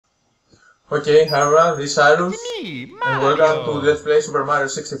Okay, hi everyone, this is Cyrus, and welcome to Let's Play Super Mario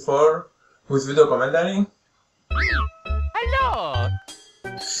 64 with video commentary. Hello!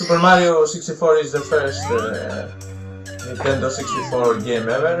 Super Mario 64 is the first Nintendo 64 game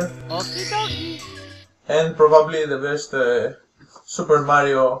ever, Okie dokie. and probably the best Super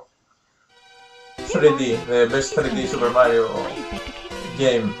Mario 3D, the best 3D Super Mario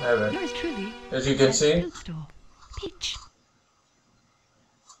game ever. As you can see,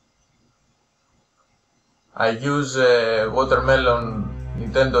 I use a watermelon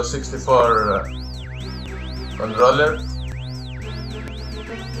Nintendo 64 controller.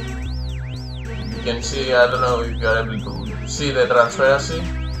 You can see, I don't know if you are able to see the transparency,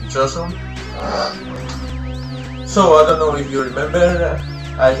 it's awesome. So I don't know if you remember,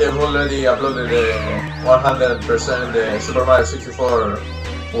 I have already uploaded the 100% Super Mario 64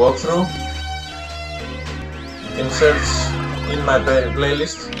 walkthrough. You can search in my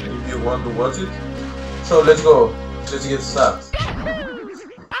playlist if you want to watch it. So let's go, let's get started.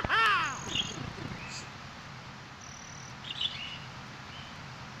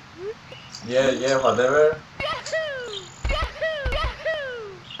 Yeah, whatever.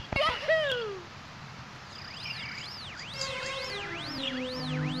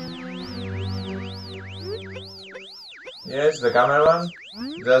 Yes, the cameraman.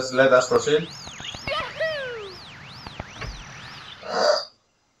 Just let us proceed.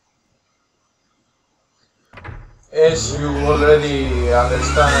 As you already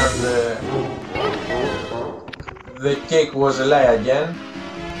understand, the cake was a lie again.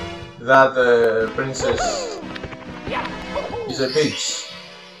 That princess is a bitch.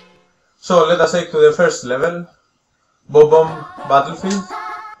 So let us take to the first level. Bob-Omb battlefield.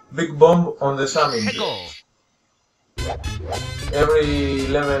 Big bomb on the summit. Every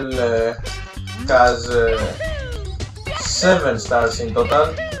level has 7 stars in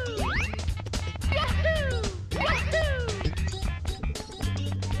total.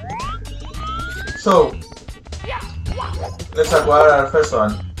 So, let's acquire our first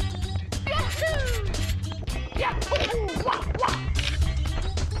one.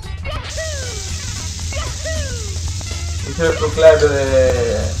 We have to climb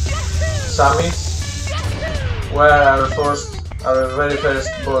the summit, where our very first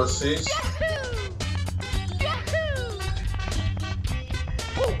boss is.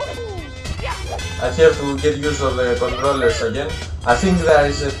 I have to get used to the controllers again. I think there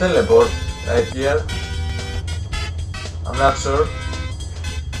is a teleport right here. I'm not sure.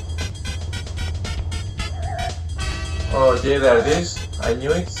 Okay, there it is. I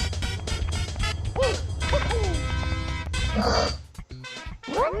knew it.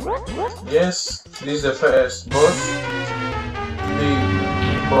 Yes, this is the first boss. Big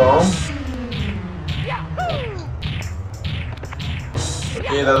bomb.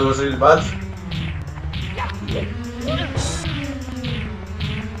 Okay, that was really bad.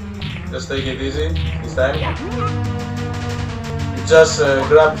 Just take it easy this time. You just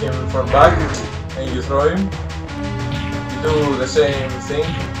grab him from back and you throw him. You do the same thing,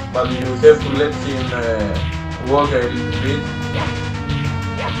 but you have to let him walk a little bit.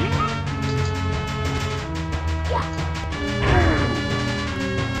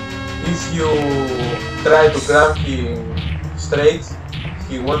 If you try to grab him straight,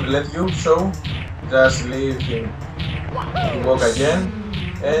 he won't let you, so just leave him to walk again.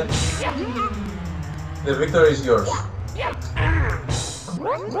 And the victory is yours. Yeah,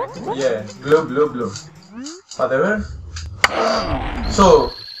 blue. Whatever.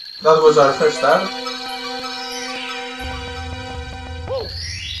 So, that was our first star.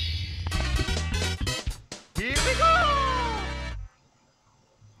 Here we go!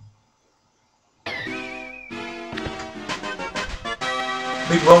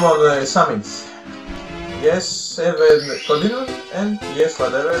 Big bomb on the summit. Yes, even continue, and yes,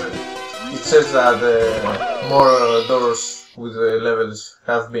 whatever. It says that more doors with the levels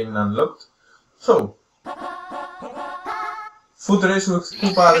have been unlocked. So, Footrace with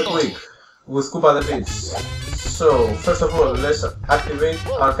Koopa the Quick, with Koopa the Beach. So, first of all, let's activate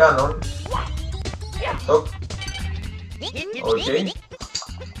our cannon. Talk. Okay.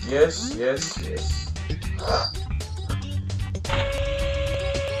 Yes.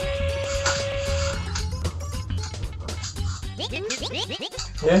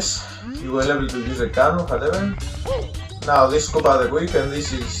 Yes, you were able to use a cannon, whatever. Now this is Koopa the Quick and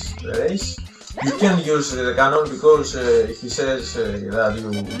this is the race. You can use the cannon because he says that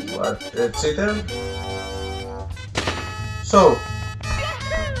you are a cheater. So,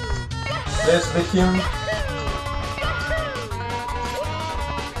 let's beat him.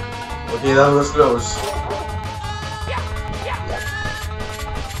 Okay, that was close.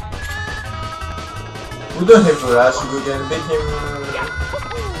 We don't have to rush, we can beat him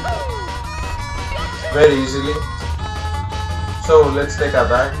very easily. So let's take our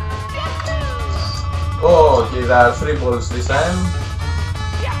time. Oh, okay, there are 3 balls this time.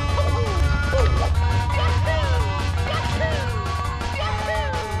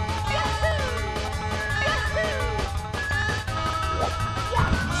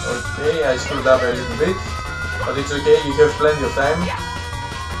 Okay, I screwed up a little bit, but it's okay, you have plenty of time.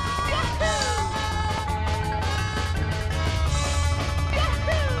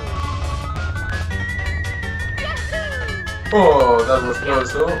 Oh, that was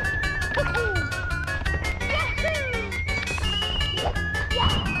close too.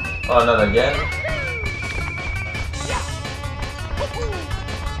 Oh, not again.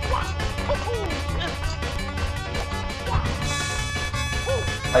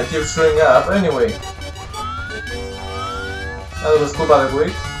 I keep screwing up anyway. That was Koopa the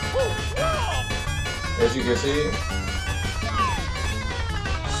Quick. As you can see,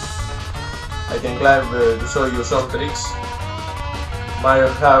 I can climb to show you some tricks. Mario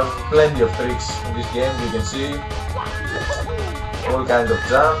have plenty of tricks in this game, you can see. All kinds of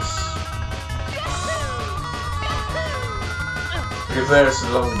jumps. Reverse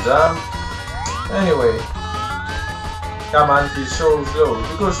long jump. Anyway. Come on, he's so slow,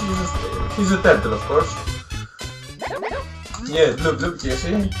 because he's a turtle, of course. Yes, look, you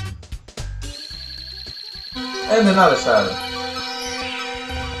see? And another star.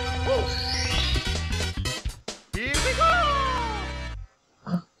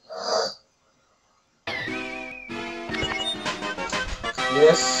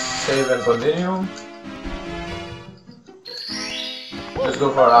 Yes, save and continue. Let's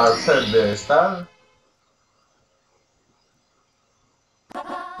go for our 3rd star.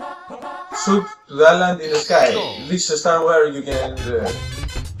 Shoot to the island in the sky. This is a star where you can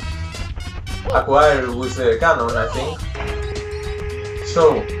acquire with the cannon, I think.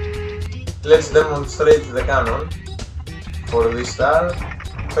 So, let's demonstrate the cannon for this star.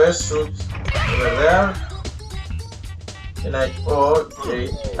 First shoot over there. And oh, okay,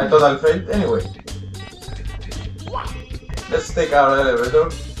 I totally failed. Anyway, let's take our elevator.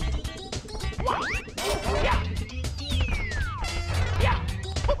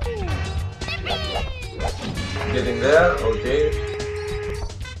 Getting there, okay.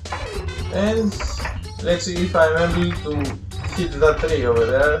 And let's see if I'm able to hit that tree over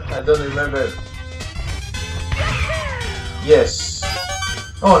there. I don't remember. Yes.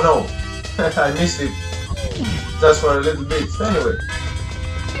 Oh no, I missed it. Just for a little bit. Anyway,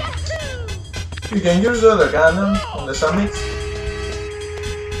 you can use the other cannon on the summit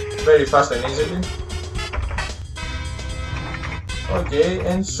very fast and easily. Okay,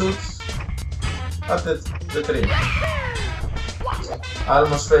 and shoot at the tree. I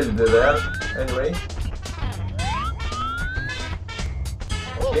almost failed there. Anyway.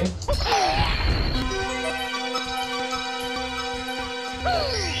 Okay.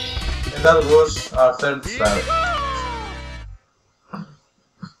 And that was our 3rd star.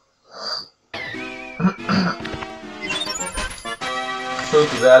 So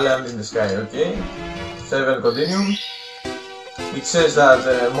to the island in the sky, okay. Save and continue. It says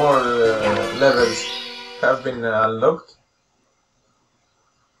that more levels have been unlocked.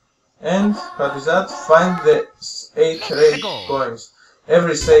 And what is that? Find the 8 red coins.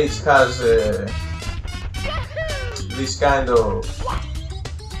 Every stage has this kind of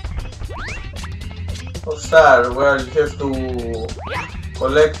star where you have to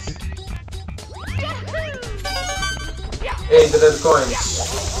collect 8 red coins.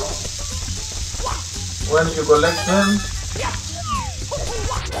 When you collect them,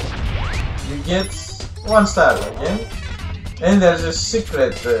 you get 1 star again. And there's a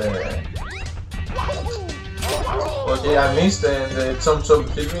secret. Okay, I missed and Chomp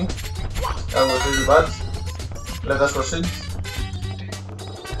hit me. That was really bad. Let us proceed.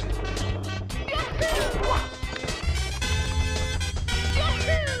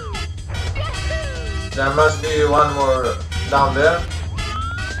 There must be one more down there.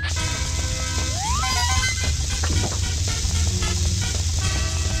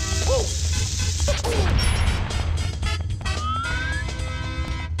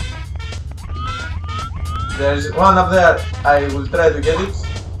 There's one up there. I will try to get it.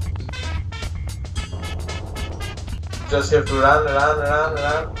 Just have to run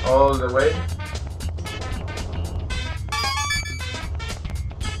all the way.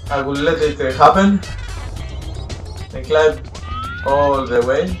 I will let it happen and climb all the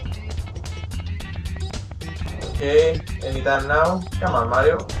way. Okay, anytime now. Come on,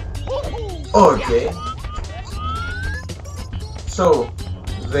 Mario. Okay. So,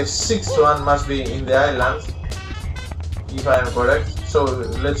 the sixth one must be in the island, if I am correct. So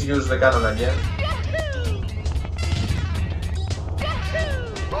let's use the cannon again.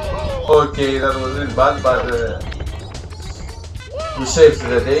 Okay, that was really bad, but we saved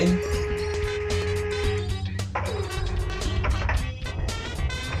the day.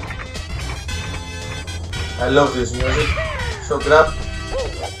 I love this music. So grab.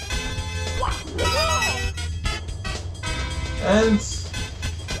 And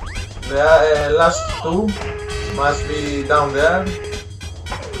the last two must be down there.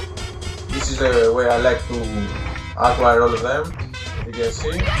 This is the way I like to acquire all of them, as you can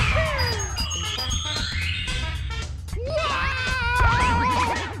see.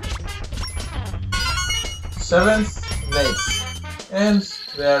 Seventh and eighth. And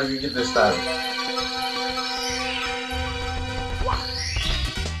there you get the star.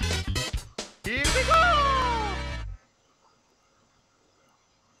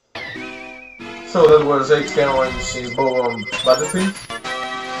 So that was 8 coins in Bob-Omb Battlefield.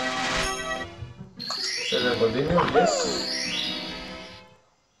 So then continue, yes.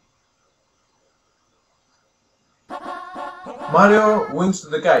 Mario wins to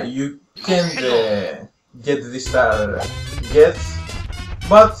the guy. You can't get this star yet,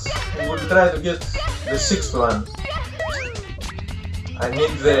 but we'll try to get the sixth one. I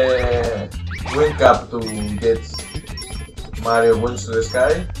need the win cap to get Mario wins to the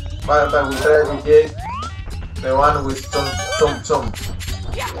sky. But I will try to get the one with Chomp.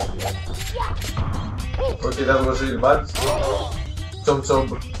 Okay, that was really bad.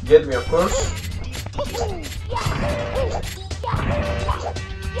 Chomp, get me, of course.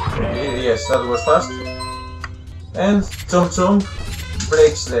 Okay, yes, that was fast. And Chomp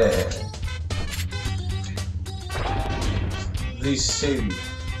breaks this city.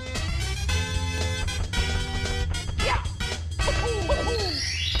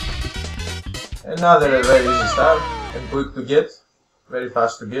 Another very easy star and quick to get, very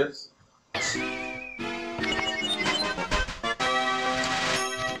fast to get.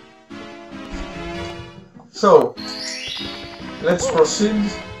 So, let's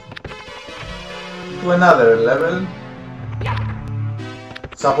proceed to another level.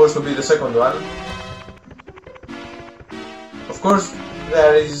 Supposed to be the second one. Of course,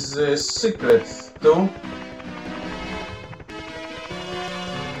 there is a secret too.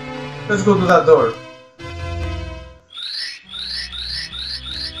 Let's go to that door.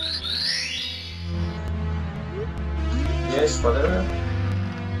 Yes, whatever.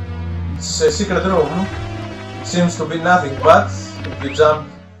 It's a secret room. Seems to be nothing but if you jump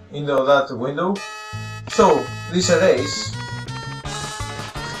into that window. So, this erase,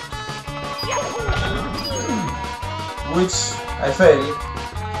 which I fail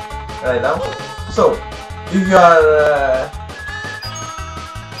right now. So, if you are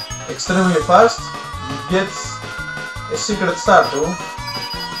extremely fast, you get a secret star too.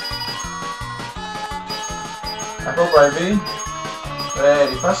 I hope I'll be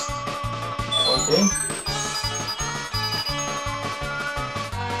very fast. Okay.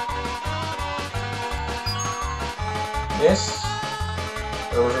 Yes,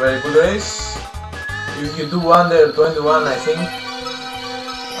 that was a very good race. If you do under 21, I think,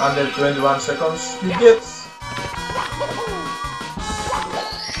 under 21 seconds, you get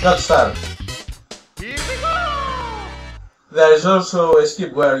that star. There is also a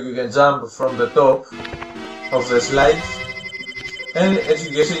skip where you can jump from the top of the slide, and as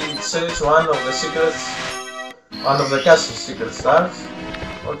you can see, it says one of the secrets, one of the castle secret stars.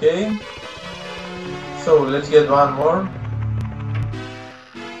 Okay, so let's get one more,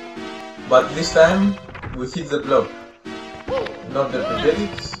 but this time we hit the block in order to get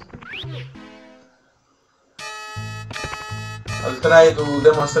it. I'll try to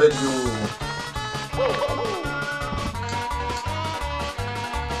demonstrate you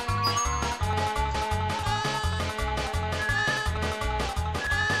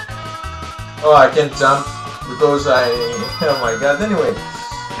oh, I can't jump because oh my god. Anyway,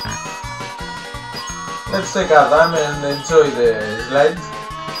 let's take our time and enjoy the slide.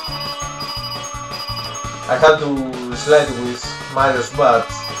 I had to slide with Mario's butt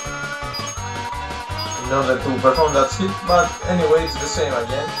in order to perform that skip, but anyway, it's the same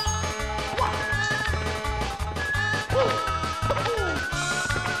again.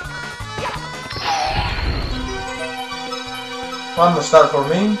 One more star for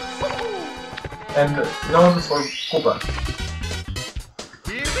me, and known for Koopa.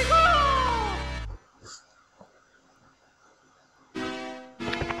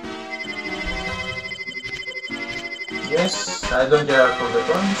 Yes, I don't care for the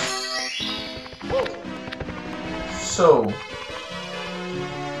coins. So,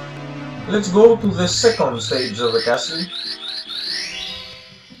 Let's go to the second stage of the castle.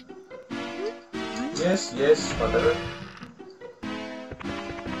 Yes, yes, whatever.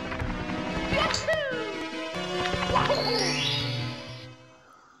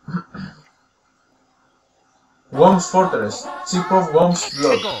 Whomp's Fortress. Chip of Whomp's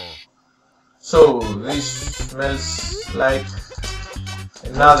block. So, this smells like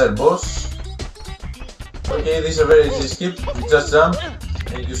another boss. Okay, this is a very easy skip. You just jump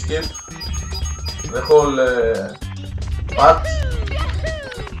and you skip the whole part.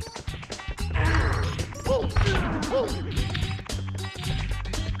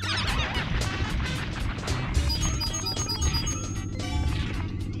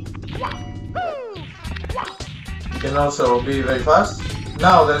 You can also be very fast.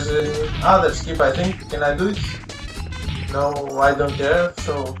 Now there's another skip, I think. Can I do it? No, I don't care.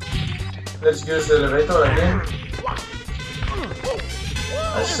 So let's use the elevator again.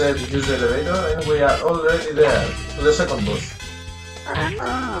 I said use the elevator and we are already there to the second boss.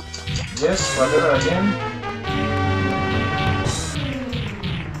 Yes, whatever again.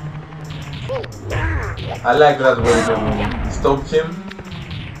 I like that way to stop him.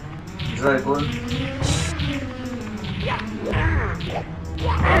 It's very cool.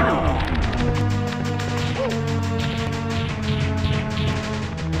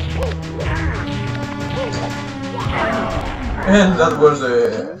 And that was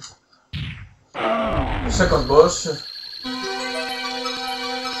the second boss.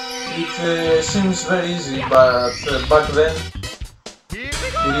 It seems very easy, but back then,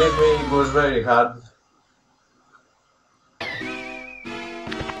 believe me, it was very hard.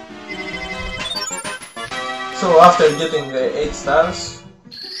 So after getting the 8 stars,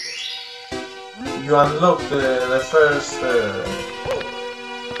 you unlock the first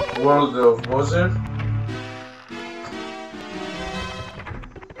world of Bowser.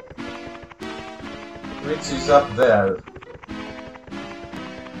 Which is up there.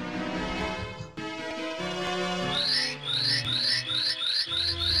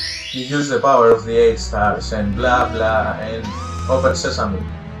 You use the power of the 8 stars and blah blah and open sesame.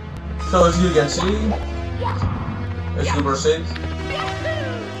 So as you can see, as you proceed,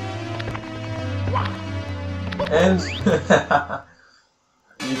 and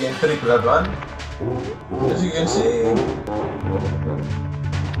you can trick that one. As you can see,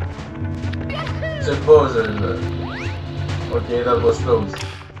 it's a Bowser. Okay, that was close.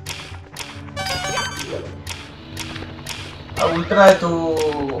 I will try to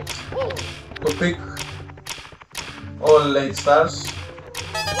pick all 8 stars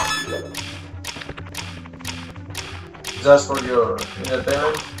just for your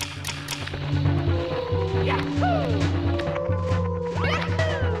entertainment.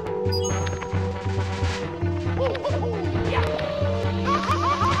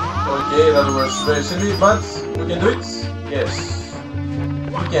 Okay, that was very silly, but we can do it. Yes,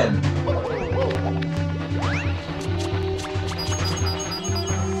 we can.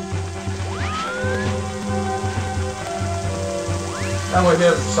 Now we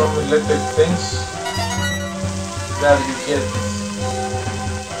have some electric things that you get.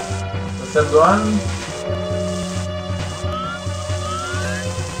 The third one.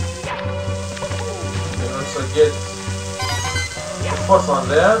 You can also get the fourth one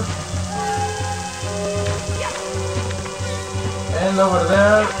there. And over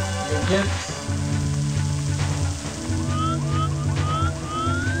there you get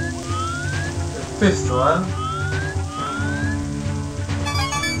the fifth one.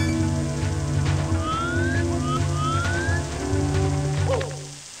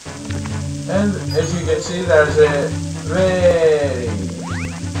 And as you can see, there's a very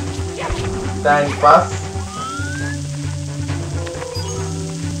tiny path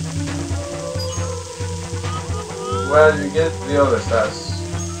where you get the other stars.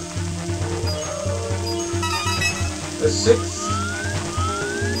 The sixth,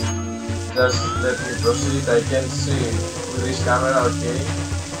 just let me proceed. I can't see with this camera, okay.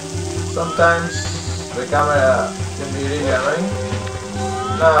 Sometimes the camera can be really annoying.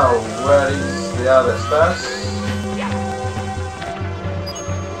 Now, where is the other stars?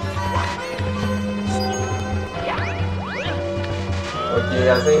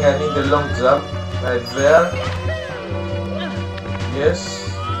 Okay, I think I need a long jump right there. Yes.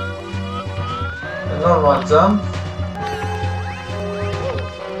 A normal jump.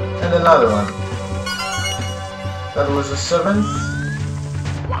 And another one. That was the 7th.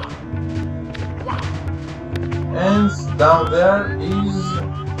 And down there is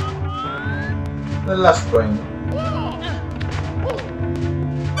the last coin.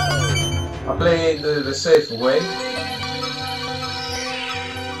 I played the safe way.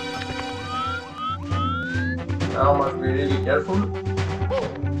 Now must be really careful.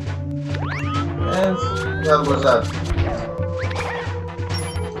 And that was that.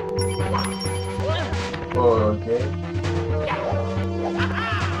 Okay.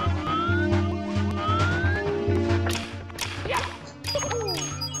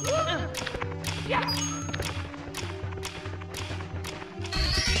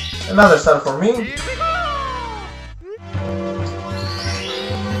 Another star for me.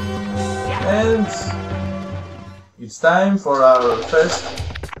 And it's time for our first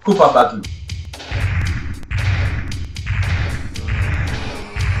Koopa battle.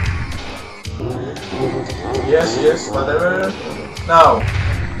 Yes, whatever. Now,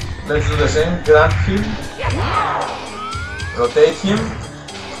 let's do the same. Grab him. Rotate him.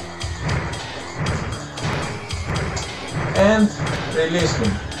 And release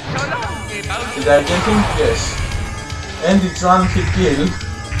him. Did I get him? Yes. And it's one hit kill.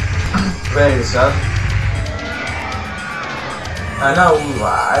 Very sad.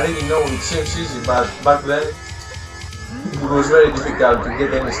 I really know it seems easy, but back then it was very difficult to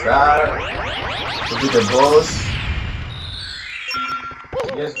get any star, to beat the boss.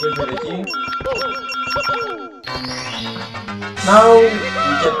 Yes, give me the key. Now we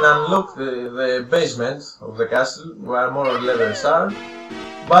can unlock the basement of the castle where more levels are,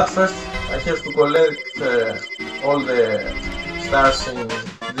 but first I have to collect all the stars in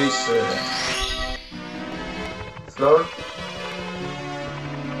this floor.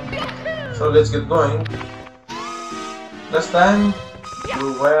 So let's get going. Last time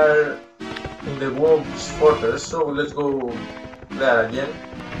we were in the Whomp's fortress, so let's go there again.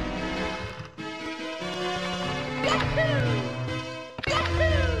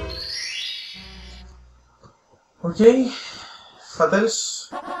 Okay, what else?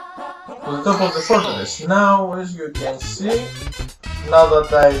 To the top of the fortress. Now, as you can see, now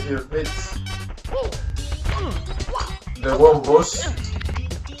that I have beat the Whomp boss,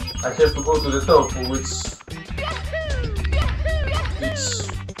 I have to go to the top, which it's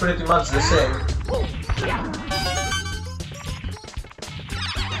pretty much the same.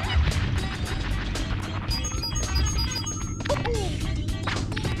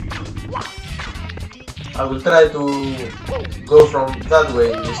 I will try to go from that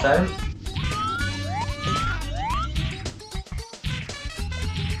way this time.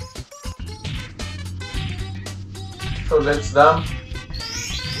 So let's dump.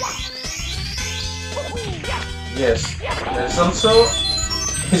 Yes, there's also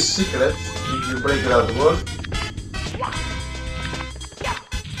a secret if you break that wall.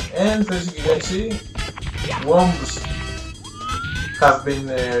 And as you can see, Whomps have been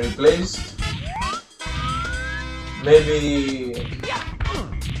replaced. Maybe...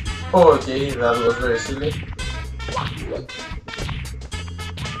 Oh, okay, that was very silly.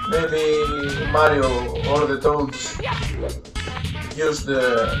 Maybe Mario or the Toads used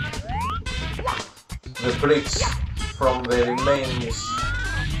the bricks from the remains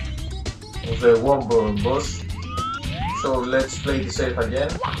of the Whomp boss. So let's play it safe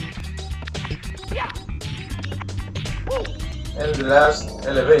again. And the last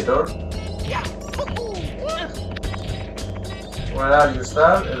elevator. Where are you,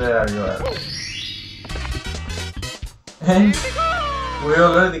 star? There you are. And we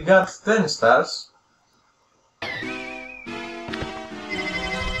already got 10 stars.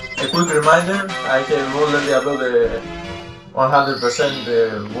 A quick reminder, I have already uploaded 100%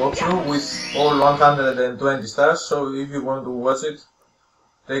 walkthrough with all 120 stars, so if you want to watch it,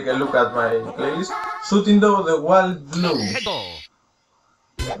 take a look at my playlist. Shooting though the wild blue.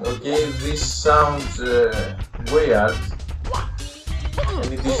 Okay, this sounds weird,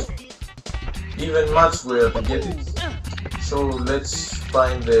 and it is even much weird to get it. So let's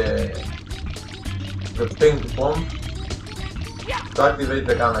find the pink bomb to activate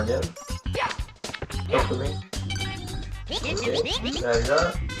the gun again. Talk to me. Okay, there you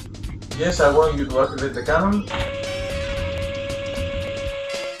are. Yes, I want you to activate the cannon.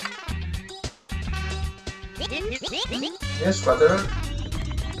 Yes, whatever.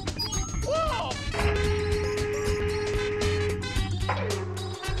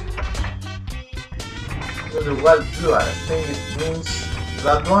 The wild blue, I think it means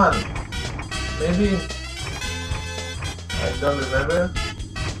that one. Maybe? I don't remember.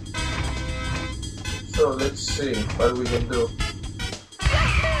 So let's see what we can do.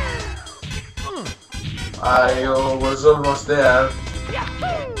 I was almost there.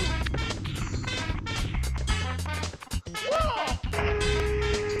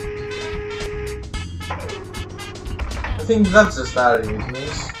 I think that's the star it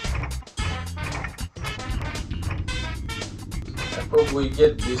means. I hope we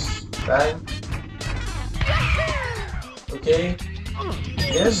get this time. Okay.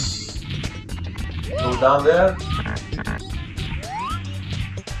 Yes. Go down there.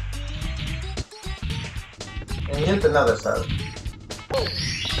 And yet another star.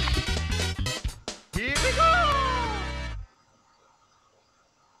 Here we go!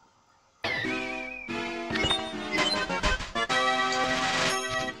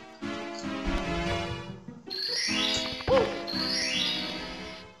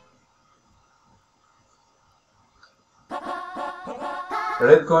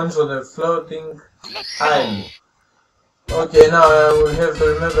 Red coins on a floating island. Okay, now I will have to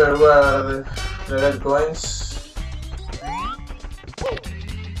remember where are the red coins.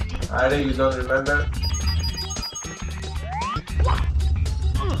 I really don't remember.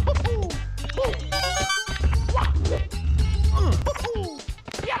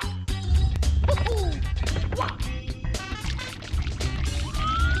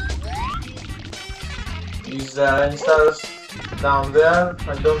 Is there any stars down there?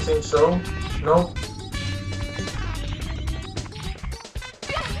 I don't think so. No.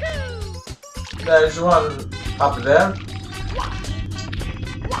 There is one up there.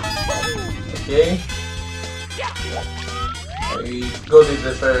 Okay. I got it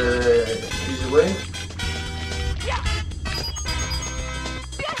the very easy way.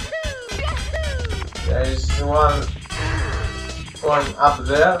 There is one going up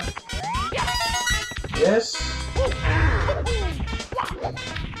there. Yes.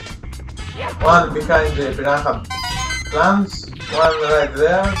 One behind the piranha plants. One right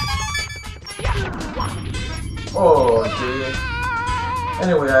there. Oh, okay.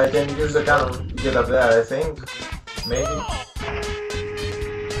 Anyway, I can use the cannon to get up there, I think. Maybe.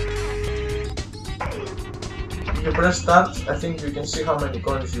 If you press start, I think you can see how many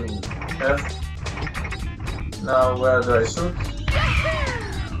coins you have. Now, where do I shoot?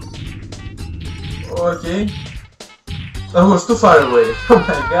 Okay. That was too far away. Oh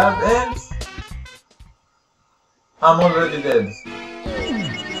my god, and I'm already dead.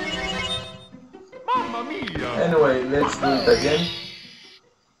 Mamma mia! Anyway, let's do it again.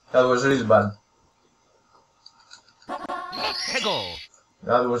 That was really bad.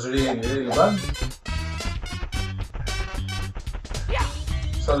 That was really bad.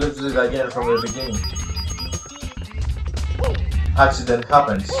 So let's do it again from the beginning. Accident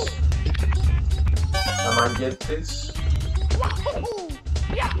happens. Come on, get this.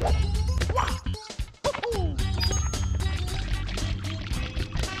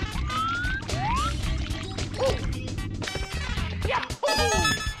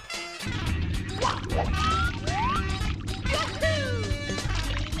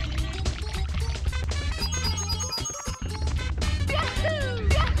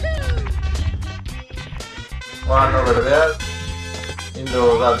 One over there. Into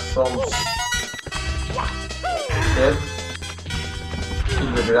that Chomp's head.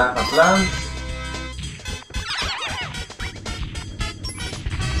 Kill the piranha plant.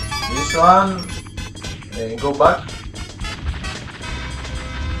 This one. And go back.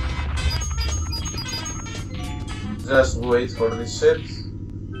 Just wait for this set.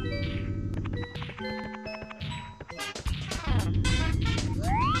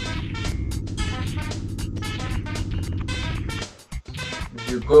 If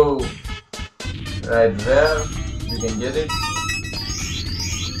you go right there, you can get it.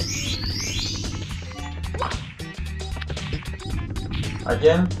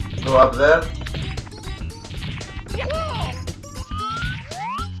 Again, go up there.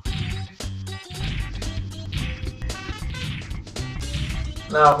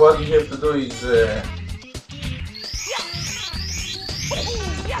 Now what you have to do is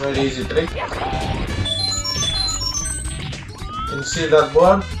very easy trick. You see that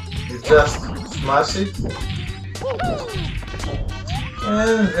board? You just smash it.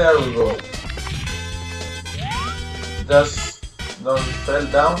 And there we go. Just don't fall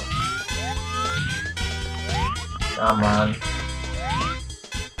down. Come on.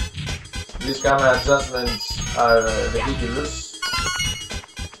 These camera adjustments are ridiculous.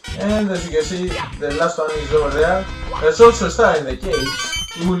 And as you can see, the last one is over there. There's also a star in the cage.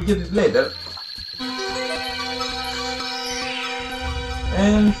 We will get it later.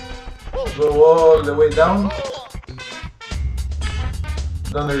 And go all the way down.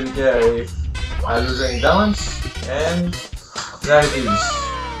 Don't really care if I lose any damage. And there it is.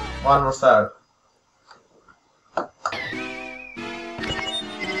 One more star.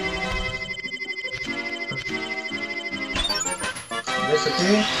 Yes,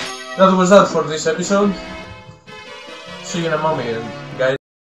 okay. That was that for this episode. See you in a moment.